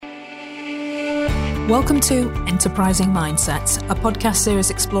Welcome to Enterprising Mindsets, a podcast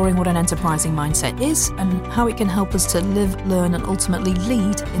series exploring what an enterprising mindset is and how it can help us to live, learn and ultimately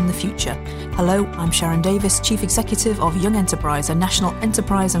lead in the future. Hello, I'm Sharon Davis, Chief Executive of Young Enterprise, a national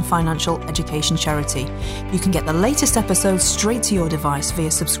enterprise and financial education charity. You can get the latest episodes straight to your device via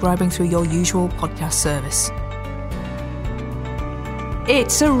subscribing through your usual podcast service.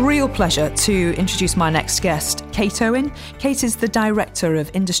 It's a real pleasure to introduce my next guest, Kate Owen. Kate is the Director of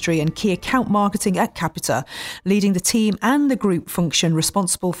Industry and Key Account Marketing at Capita, leading the team and the group function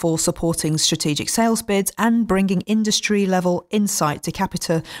responsible for supporting strategic sales bids and bringing industry-level insight to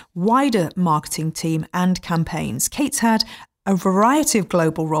Capita wider marketing team and campaigns. Kate's had a variety of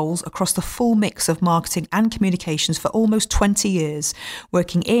global roles across the full mix of marketing and communications for almost 20 years,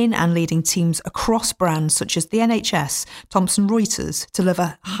 working in and leading teams across brands such as the NHS, Thomson Reuters, to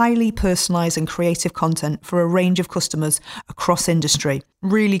deliver highly personalised and creative content for a range of customers across industry.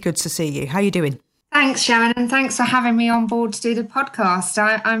 Really good to see you. How are you doing? Thanks, Sharon, and thanks for having me on board to do the podcast.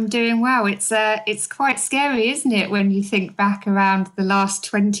 I'm doing well. It's quite scary, isn't it, when you think back around the last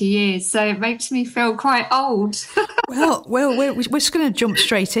 20 years? So it makes me feel quite old. Well, we're just going to jump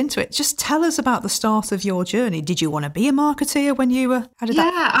straight into it. Just tell us about the start of your journey. Did you want to be a marketeer when you were?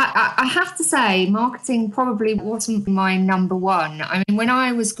 I have to say, marketing probably wasn't my number one. I mean, when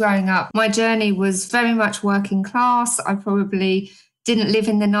I was growing up, my journey was very much working class. I probably didn't live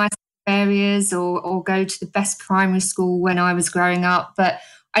in the nice areas or go to the best primary school when I was growing up, but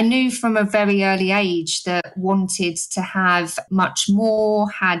I knew from a very early age that wanted to have much more,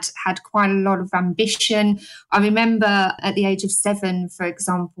 had quite a lot of ambition. I remember at the age of 7, for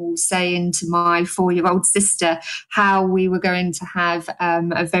example, saying to my 4-year-old sister how we were going to have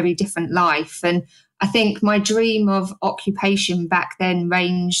a very different life. And I think my dream of occupation back then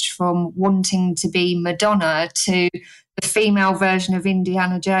ranged from wanting to be Madonna to the female version of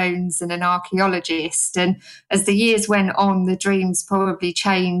Indiana Jones and an archaeologist. And as the years went on, the dreams probably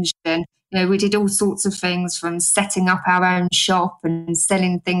changed. And, we did all sorts of things, from setting up our own shop and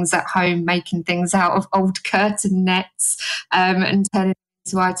selling things at home, making things out of old curtain nets and turning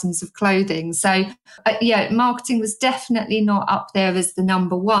into items of clothing. So, marketing was definitely not up there as the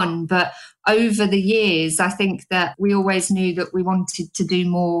number one. But over the years, I think that we always knew that we wanted to do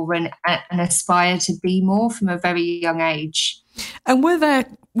more and aspire to be more from a very young age. And were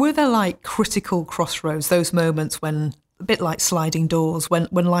there like critical crossroads, those moments when, a bit like sliding doors, when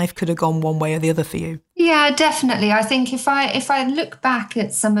life could have gone one way or the other for you? Yeah, definitely. I think if I look back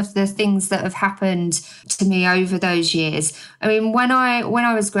at some of the things that have happened to me over those years, I mean, when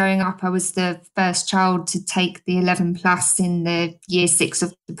I was growing up, I was the first child to take the 11 plus in the year 6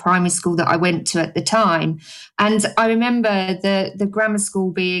 of the primary school that I went to at the time. And I remember the grammar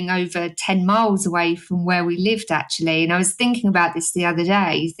school being over 10 miles away from where we lived, actually. And I was thinking about this the other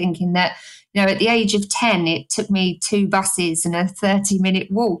day, thinking that, at the age of 10, it took me 2 buses and a 30-minute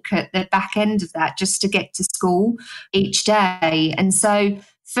walk at the back end of that just to get to school each day. And so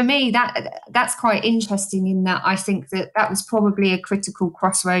for me, that's quite interesting, in that I think that was probably a critical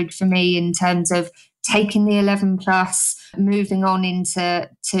crossroad for me in terms of taking the 11 plus, moving on into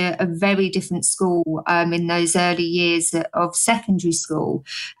a very different school in those early years of secondary school.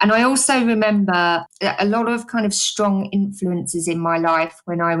 And I also remember a lot of kind of strong influences in my life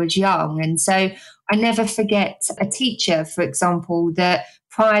when I was young. And so I never forget a teacher, for example, that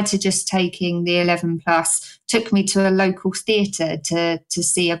prior to just taking the 11 plus, took me to a local theatre to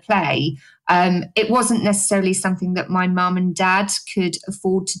see a play. It wasn't necessarily something that my mum and dad could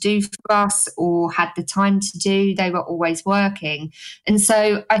afford to do for us or had the time to do. They were always working. And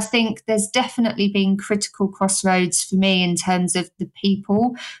so I think there's definitely been critical crossroads for me in terms of the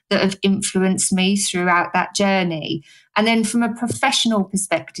people that have influenced me throughout that journey. And then from a professional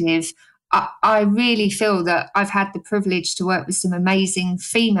perspective, I really feel that I've had the privilege to work with some amazing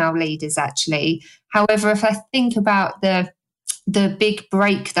female leaders, actually. However, if I think about the big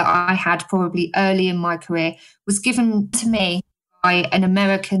break that I had probably early in my career, was given to me by an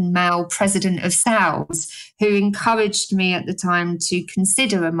American male president of sales who encouraged me at the time to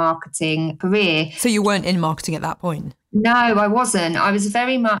consider a marketing career. So you weren't in marketing at that point? No, I wasn't. I was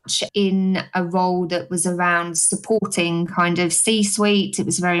very much in a role that was around supporting kind of C-suite. It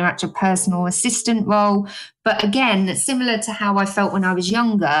was very much a personal assistant role. But again, similar to how I felt when I was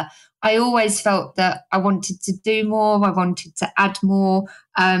younger, I always felt that I wanted to do more, I wanted to add more,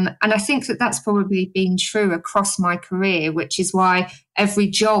 And I think that that's probably been true across my career, which is why every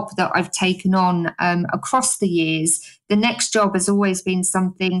job that I've taken on across the years, the next job has always been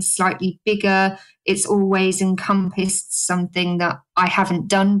something slightly bigger. It's always encompassed something that I haven't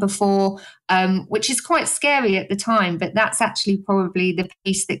done before, which is quite scary at the time. But that's actually probably the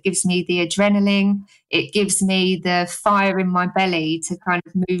piece that gives me the adrenaline. It gives me the fire in my belly to kind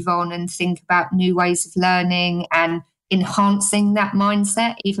of move on and think about new ways of learning and enhancing that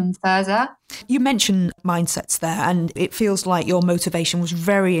mindset even further. You mentioned mindsets there, and it feels like your motivation was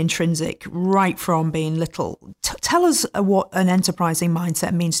very intrinsic right from being little. Tell us what an enterprising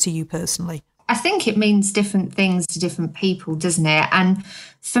mindset means to you personally. I think it means different things to different people, doesn't it? And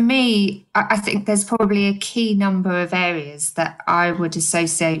for me, I think there's probably a key number of areas that I would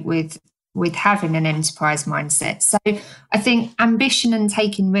associate with having an enterprise mindset. So I think ambition and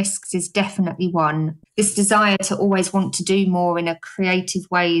taking risks is definitely one. This desire to always want to do more in a creative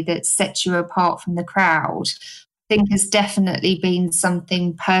way that sets you apart from the crowd, I think has definitely been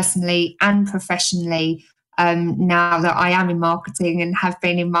something personally and professionally. Now that I am in marketing and have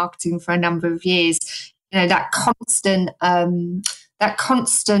been in marketing for a number of years, that constant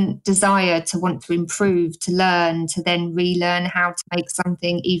desire to want to improve, to learn, to then relearn how to make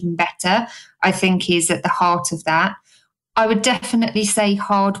something even better, I think is at the heart of that. I would definitely say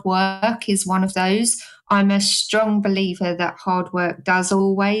hard work is one of those. I'm a strong believer that hard work does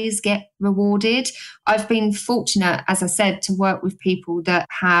always get rewarded. I've been fortunate, as I said, to work with people that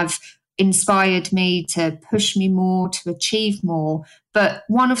have inspired me to push me more, to achieve more. But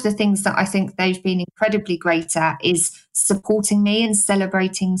one of the things that I think they've been incredibly great at is supporting me and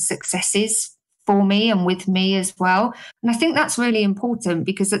celebrating successes for me and with me as well. And I think that's really important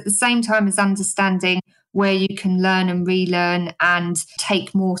because at the same time as understanding where you can learn and relearn and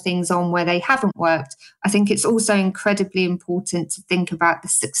take more things on where they haven't worked, I think it's also incredibly important to think about the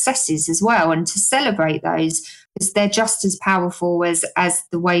successes as well and to celebrate those, because they're just as powerful as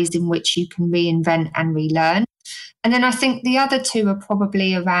the ways in which you can reinvent and relearn. And then I think the other two are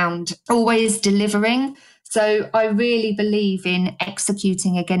probably around always delivering. So I really believe in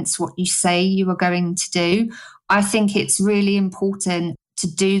executing against what you say you are going to do. I think it's really important to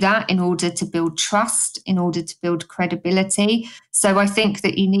do that in order to build trust, in order to build credibility. So I think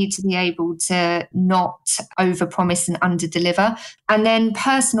that you need to be able to not overpromise and underdeliver. And then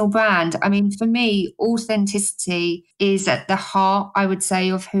personal brand. I mean, for me, authenticity is at the heart, I would say,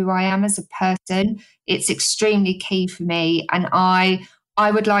 of who I am as a person. It's extremely key for me. And I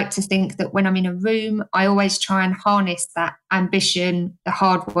would like to think that when I'm in a room, I always try and harness that ambition, the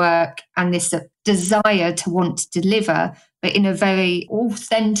hard work, and this desire to want to deliver, but in a very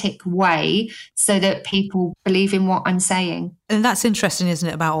authentic way so that people believe in what I'm saying. And that's interesting, isn't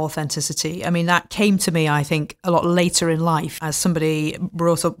it, about authenticity? I mean, that came to me, I think, a lot later in life as somebody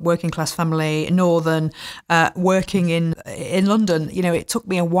brought up working class family, northern, working in London. It took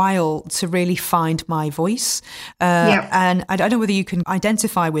me a while to really find my voice. And I don't know whether you can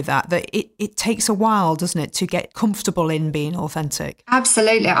identify with that it takes a while, doesn't it, to get comfortable in being authentic?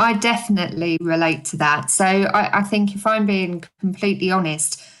 Absolutely. I definitely relate to that. So I think if I'm being completely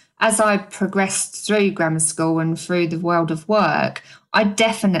honest, as I progressed through grammar school and through the world of work, I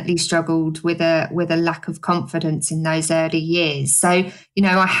definitely struggled with a lack of confidence in those early years. So,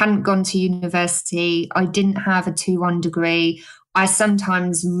 I hadn't gone to university. I didn't have a 2-1 degree. I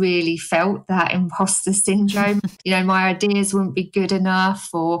sometimes really felt that imposter syndrome. My ideas wouldn't be good enough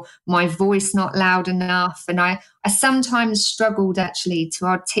or my voice not loud enough. And I sometimes struggled actually to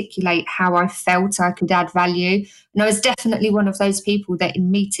articulate how I felt I could add value. And I was definitely one of those people that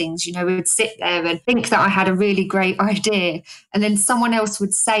in meetings, would sit there and think that I had a really great idea. And then someone else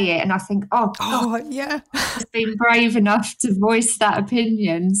would say it. And I think, oh yeah, I've been brave enough to voice that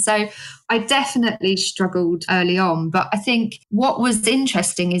opinion. So I definitely struggled early on. But I think what was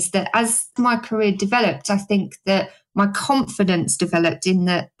interesting is that as my career developed, I think that my confidence developed in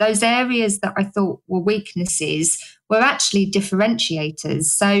that those areas that I thought were weaknesses were actually differentiators.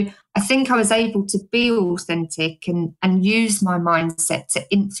 So I think I was able to be authentic and use my mindset to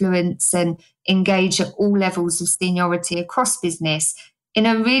influence and engage at all levels of seniority across business in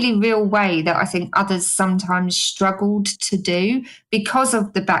a really real way that I think others sometimes struggled to do because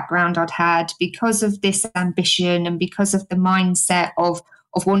of the background I'd had, because of this ambition and because of the mindset of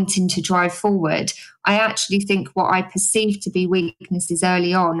wanting to drive forward. I actually think what I perceived to be weaknesses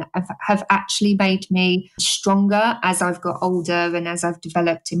early on have actually made me stronger as I've got older and as I've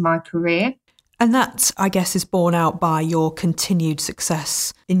developed in my career. And that, I guess, is borne out by your continued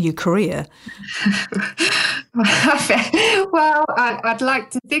success in your career. Well, I'd like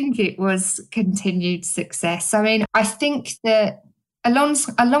to think it was continued success. I mean, I think that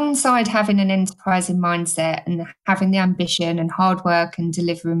alongside having an enterprising mindset and having the ambition and hard work and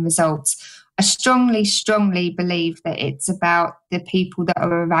delivering results, I strongly, strongly believe that it's about the people that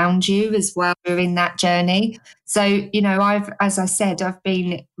are around you as well during that journey. So, as I said, I've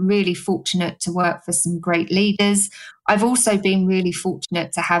been really fortunate to work for some great leaders. I've also been really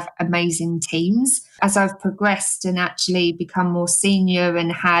fortunate to have amazing teams. As I've progressed and actually become more senior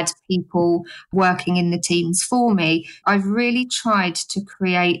and had people working in the teams for me, I've really tried to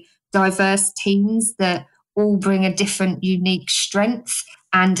create diverse teams that all bring a different, unique strength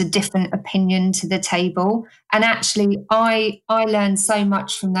and a different opinion to the table. And actually, I learn so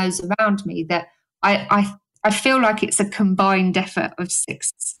much from those around me that I feel like it's a combined effort of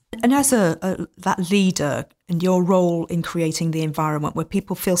six. And as that leader, and your role in creating the environment where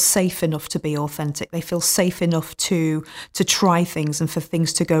people feel safe enough to be authentic, they feel safe enough to try things and for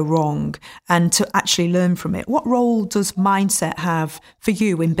things to go wrong and to actually learn from it. What role does mindset have for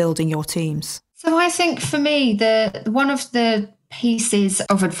you in building your teams? So I think for me, one of the pieces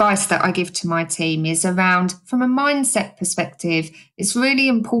of advice that I give to my team is around, from a mindset perspective, it's really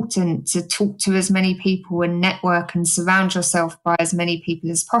important to talk to as many people and network and surround yourself by as many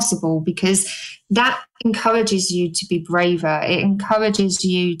people as possible, because that encourages you to be braver. It encourages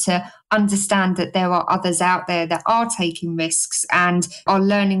you to understand that there are others out there that are taking risks and are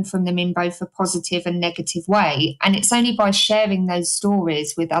learning from them in both a positive and negative way. And it's only by sharing those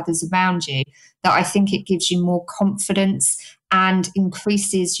stories with others around you that I think it gives you more confidence and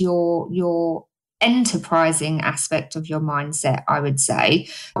increases your enterprising aspect of your mindset, I would say.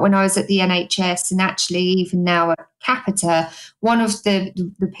 When I was at the NHS and actually even now at Capita, one of the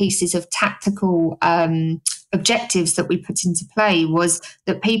pieces of tactical objectives that we put into play was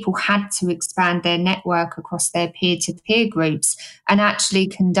that people had to expand their network across their peer-to-peer groups and actually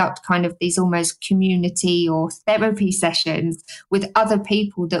conduct kind of these almost community or therapy sessions with other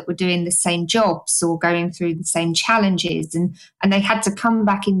people that were doing the same jobs or going through the same challenges. And they had to come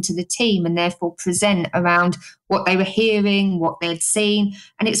back into the team and therefore present around what they were hearing, what they'd seen.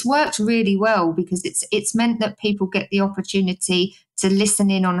 And it's worked really well because it's meant that people get the opportunity to listen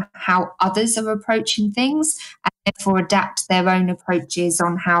in on how others are approaching things and therefore adapt their own approaches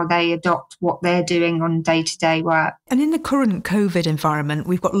on how they adopt what they're doing on day-to-day work. And in the current COVID environment,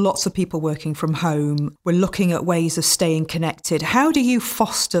 we've got lots of people working from home. We're looking at ways of staying connected. How do you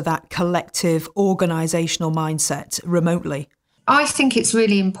foster that collective organisational mindset remotely? I think it's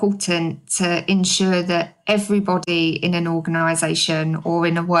really important to ensure that everybody in an organisation or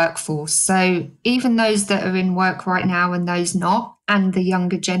in a workforce, so even those that are in work right now and those not, and the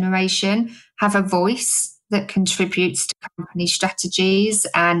younger generation, have a voice that contributes to company strategies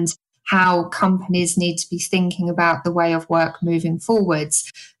and how companies need to be thinking about the way of work moving forwards.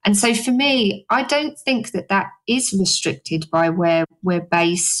 And so for me, I don't think that is restricted by where we're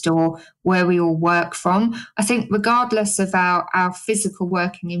based or where we all work from. I think regardless of our physical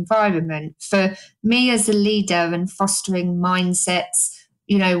working environment, for me as a leader and fostering mindsets,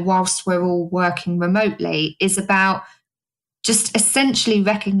 whilst we're all working remotely, is about just essentially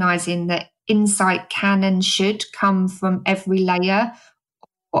recognizing that insight can and should come from every layer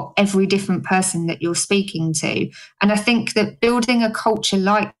or every different person that you're speaking to. And I think that building a culture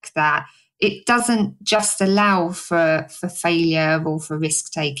like that, it doesn't just allow for failure or for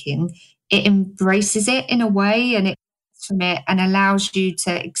risk taking. It embraces it in a way and it from it and allows you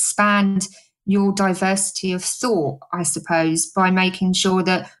to expand your diversity of thought, I suppose, by making sure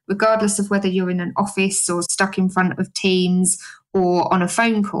that regardless of whether you're in an office or stuck in front of Teams or on a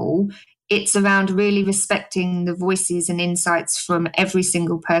phone call, it's around really respecting the voices and insights from every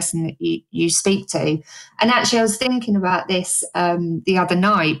single person that you speak to. And actually, I was thinking about this the other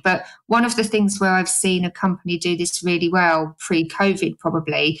night, but one of the things where I've seen a company do this really well, pre-COVID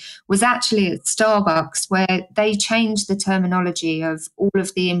probably, was actually at Starbucks, where they changed the terminology of all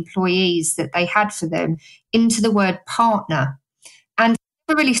of the employees that they had for them into the word partner. And I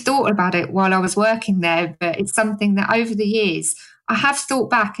never really thought about it while I was working there, but it's something that over the years, I have thought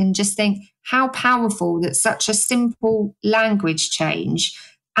back and just think how powerful that such a simple language change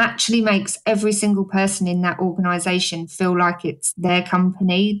actually makes every single person in that organisation feel like it's their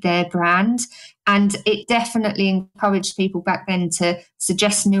company, their brand. And it definitely encouraged people back then to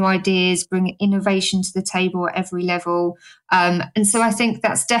suggest new ideas, bring innovation to the table at every level. And so I think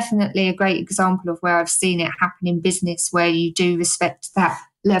that's definitely a great example of where I've seen it happen in business, where you do respect that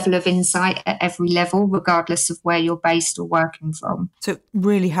level of insight at every level, regardless of where you're based or working from. So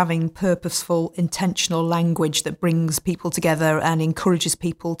really having purposeful, intentional language that brings people together and encourages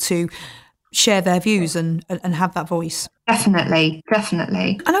people to share their views and have that voice. Definitely.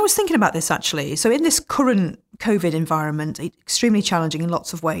 And I was thinking about this actually. So in this current COVID environment, it's extremely challenging in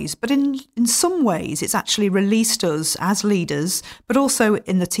lots of ways, but in some ways it's actually released us as leaders, but also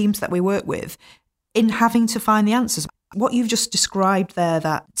in the teams that we work with, in having to find the answers. What you've just described there,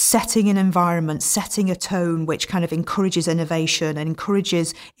 that setting an environment, setting a tone which kind of encourages innovation and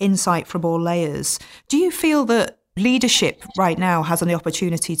encourages insight from all layers. Do you feel that leadership right now has an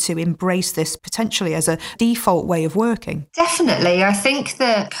opportunity to embrace this potentially as a default way of working? Definitely. I think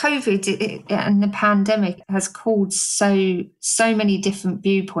that COVID and the pandemic has called so many different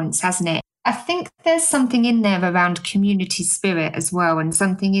viewpoints, hasn't it? I think there's something in there around community spirit as well, and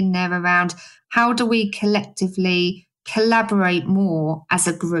something in there around how do we collectively collaborate more as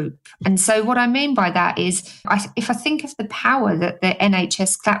a group. And so what I mean by that is, if I think of the power that the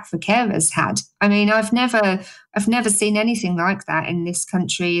NHS Clap for Carers had, I mean, I've never seen anything like that in this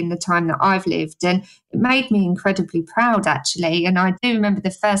country in the time that I've lived. And it made me incredibly proud, actually. And I do remember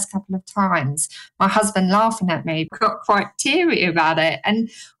the first couple of times my husband laughing at me, got quite teary about it. And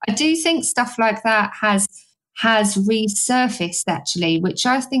I do think stuff like that has resurfaced, actually, which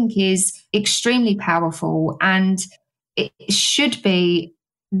I think is extremely powerful. And it should be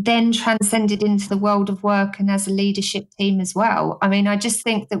then transcended into the world of work and as a leadership team as well. I mean, I just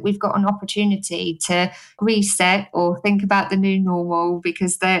think that we've got an opportunity to reset or think about the new normal,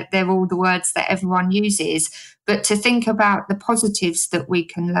 because they're all the words that everyone uses, but to think about the positives that we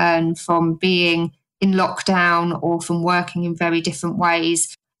can learn from being in lockdown or from working in very different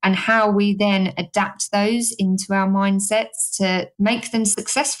ways, and how we then adapt those into our mindsets to make them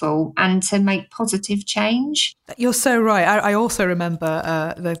successful and to make positive change. You're so right. I also remember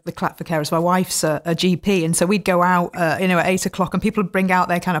the Clap for Carers. My wife's a GP, and so we'd go out, at 8:00, and people would bring out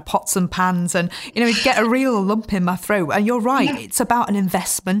their kind of pots and pans, and it'd get a real lump in my throat. And you're right; yeah. It's about an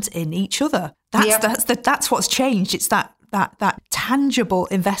investment in each other. That's what's changed. It's that tangible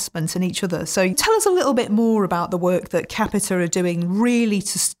investment in each other. So tell us a little bit more about the work that Capita are doing, really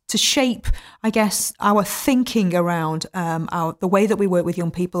to shape, I guess, our thinking around the way that we work with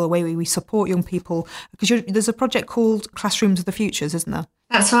young people, the way we support young people. Because there's a project called Classrooms of the Futures, isn't there?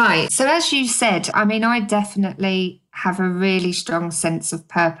 That's right. So as you said, I mean, I definitely have a really strong sense of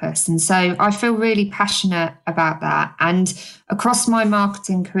purpose. And so I feel really passionate about that. And across my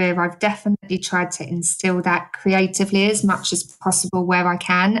marketing career, I've definitely tried to instill that creatively as much as possible where I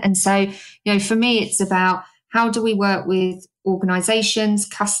can. And so, for me, it's about how do we work with organisations,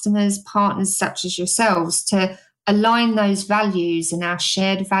 customers, partners such as yourselves to align those values and our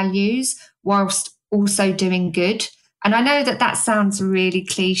shared values whilst also doing good. And I know that sounds really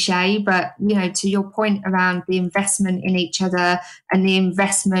cliche, but, to your point around the investment in each other and the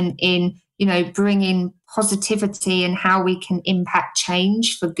investment in, bringing positivity and how we can impact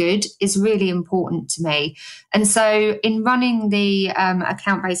change for good is really important to me. And so in running the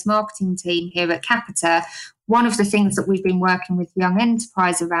account-based marketing team here at Capita, one of the things that we've been working with Young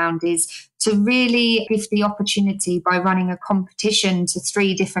Enterprise around is to really give the opportunity, by running a competition to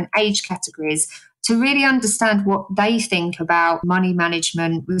 3 different age categories, to really understand what they think about money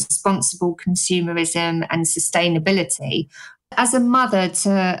management, responsible consumerism, and sustainability. As a mother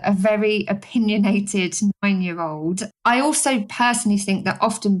to a very opinionated 9-year-old, I also personally think that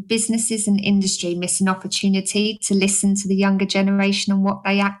often businesses and industry miss an opportunity to listen to the younger generation and what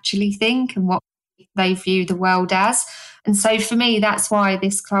they actually think and what they view the world as. And so for me, that's why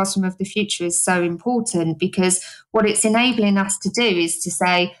this Classroom of the Future is so important, because what it's enabling us to do is to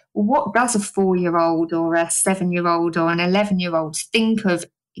say, well, what does a 4-year-old or a 7-year-old or an 11-year-old think of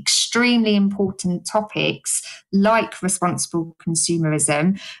extremely important topics like responsible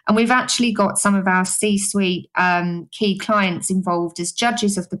consumerism? And we've actually got some of our C-suite key clients involved as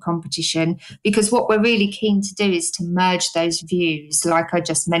judges of the competition, because what we're really keen to do is to merge those views, like I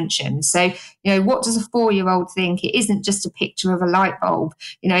just mentioned. So, what does a 4-year-old think? It isn't just a picture of a light bulb.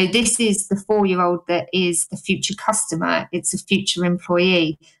 This is the 4-year-old that is the future customer. It's a future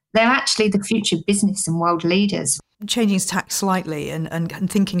employee. They're actually the future business and world leaders. Changing tack slightly and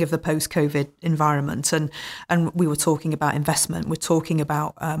thinking of the post-COVID environment, and we were talking about investment, we're talking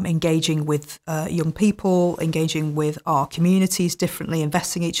about engaging with young people, engaging with our communities differently,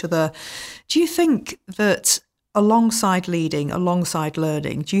 investing in each other. Do you think that alongside leading, alongside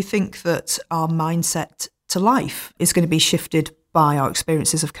learning, do you think that our mindset to life is going to be shifted by our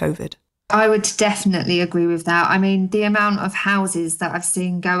experiences of COVID? I would definitely agree with that. I mean, the amount of houses that I've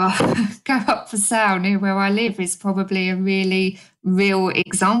seen go up for sale near where I live is probably a really real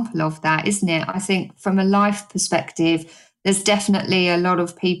example of that, isn't it? I think from a life perspective, there's definitely a lot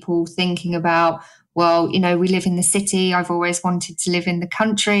of people thinking about well, we live in the city. I've always wanted to live in the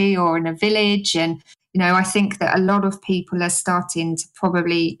country or in a village. And, I think that a lot of people are starting to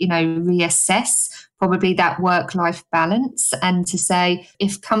probably, reassess probably that work-life balance, and to say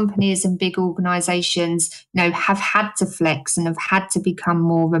if companies and big organizations, have had to flex and have had to become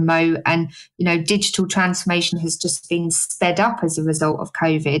more remote, and, digital transformation has just been sped up as a result of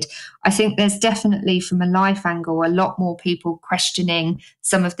COVID. I think there's definitely, from a life angle, a lot more people questioning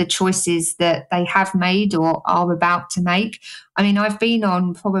some of the choices that they have made or are about to make. I mean, I've been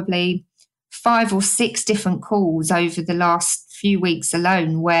on probably 5 or 6 different calls over the last few weeks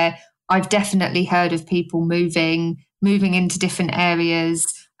alone, where I've definitely heard of people moving into different areas.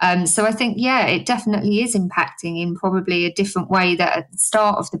 So I think, it definitely is impacting in probably a different way that at the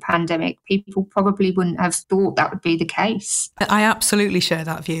start of the pandemic, people probably wouldn't have thought that would be the case. I absolutely share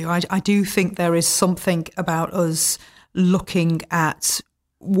that view. I do think there is something about us looking at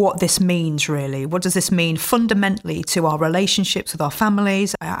what this means, really. What does this mean fundamentally to our relationships with our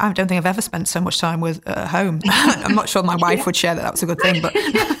families? I don't think I've ever spent so much time with at home. I'm not sure my wife would share that was a good thing, but...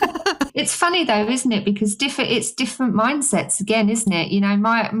 It's funny though, isn't it? Because it's different mindsets again, isn't it?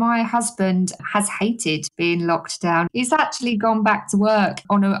 My husband has hated being locked down. He's actually gone back to work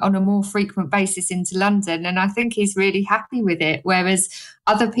on a more frequent basis into London, and I think he's really happy with it, whereas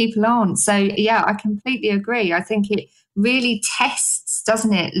other people aren't. So yeah, I completely agree. I think it really tests,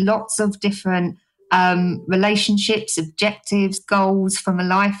 doesn't it? Lots of different relationships, objectives, goals from a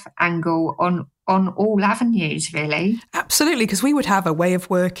life angle on all avenues, really. Absolutely, because we would have a way of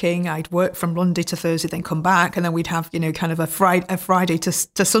working. I'd work from Monday to Thursday, then come back, and then we'd have, kind of a Friday to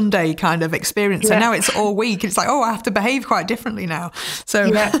Sunday kind of experience. Yeah. And now it's all week. It's like, I have to behave quite differently now. So,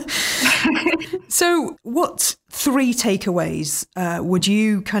 yeah. So what 3 takeaways would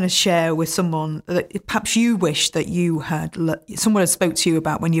you kind of share with someone that perhaps you wish that someone had spoke to you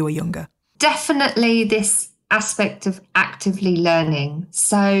about when you were younger? Definitely this aspect of actively learning.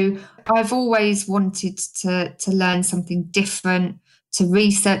 So I've always wanted to learn something different, to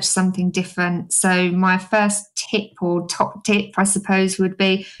research something different. So my first tip, or top tip, I suppose, would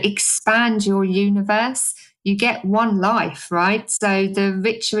be expand your universe. You get one life, right? So the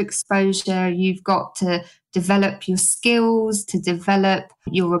richer exposure you've got to develop your skills, to develop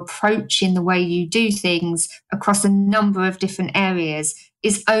your approach in the way you do things across a number of different areas,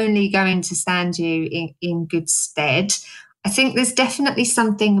 is only going to stand you in good stead. I think there's definitely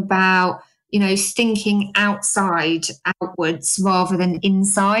something about, thinking outwards rather than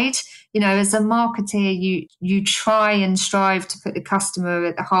inside. As a marketer, you try and strive to put the customer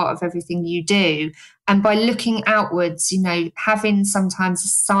at the heart of everything you do. And by looking outwards, having sometimes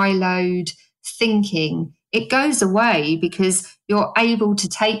a siloed thinking, it goes away because you're able to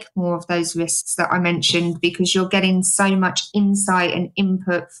take more of those risks that I mentioned, because you're getting so much insight and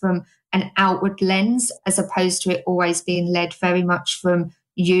input from an outward lens, as opposed to it always being led very much from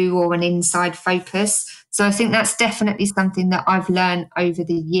you or an inside focus. So I think that's definitely something that I've learned over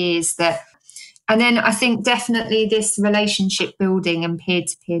the years. And then I think definitely this relationship building and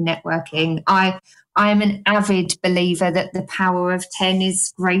peer-to-peer networking. I am an avid believer that the power of 10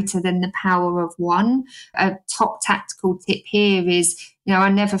 is greater than the power of 1. A top tactical tip here is, I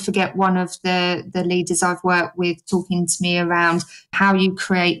never forget one of the leaders I've worked with talking to me around how you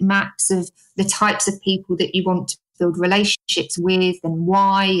create maps of the types of people that you want to build relationships with and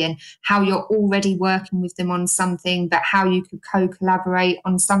why, and how you're already working with them on something, but how you could co-collaborate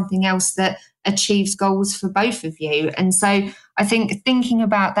on something else that achieves goals for both of you. And so I think thinking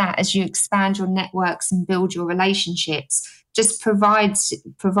about that as you expand your networks and build your relationships just provides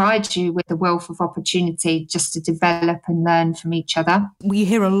you with a wealth of opportunity just to develop and learn from each other. We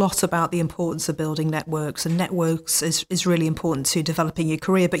hear a lot about the importance of building networks, and networks is really important to developing your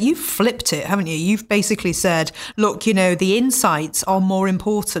career. But you've flipped it, haven't you? You've basically said, look, the insights are more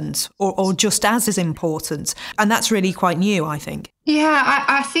important or just as important. And that's really quite new, I think. Yeah,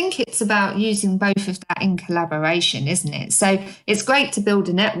 I think it's about using both of that in collaboration, isn't it? So it's great to build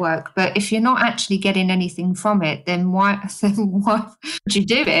a network, but if you're not actually getting anything from it, then why would you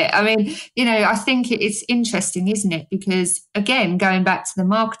do it? I mean, I think it's interesting, isn't it? Because again, going back to the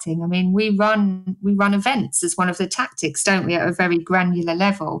marketing, I mean, we run events as one of the tactics, don't we, at a very granular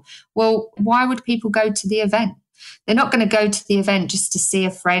level? Well, why would people go to the event? They're not going to go to the event just to see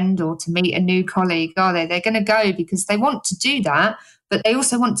a friend or to meet a new colleague, are they? They're going to go because they want to do that, but they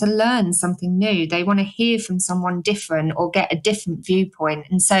also want to learn something new. They want to hear from someone different or get a different viewpoint.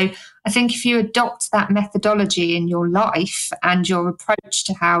 And so I think if you adopt that methodology in your life and your approach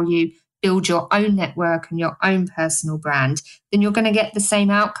to how you build your own network and your own personal brand, then you're going to get the same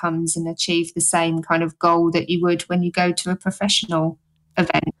outcomes and achieve the same kind of goal that you would when you go to a professional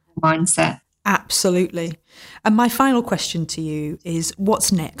event mindset. Absolutely. And my final question to you is,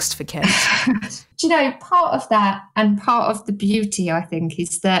 what's next for Kate? Do you know, part of that and part of the beauty, I think,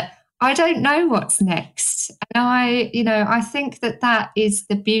 is that I don't know what's next. And I think that is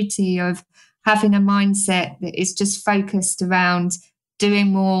the beauty of having a mindset that is just focused around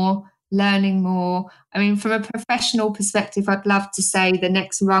doing more, learning more. I mean, from a professional perspective, I'd love to say the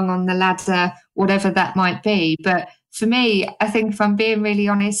next rung on the ladder, whatever that might be. But for me, I think if I'm being really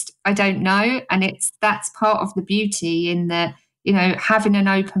honest, I don't know. And that's part of the beauty in that, having an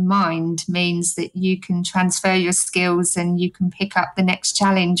open mind means that you can transfer your skills and you can pick up the next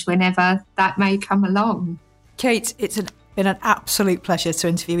challenge whenever that may come along. Kate, it's been an absolute pleasure to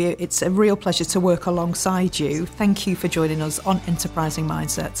interview you. It's a real pleasure to work alongside you. Thank you for joining us on Enterprising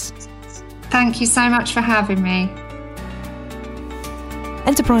Mindsets. Thank you so much for having me.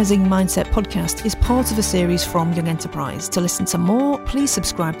 Enterprising Mindset Podcast is part of a series from Young Enterprise. To listen to more, please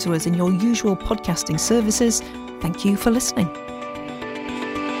subscribe to us in your usual podcasting services. Thank you for listening.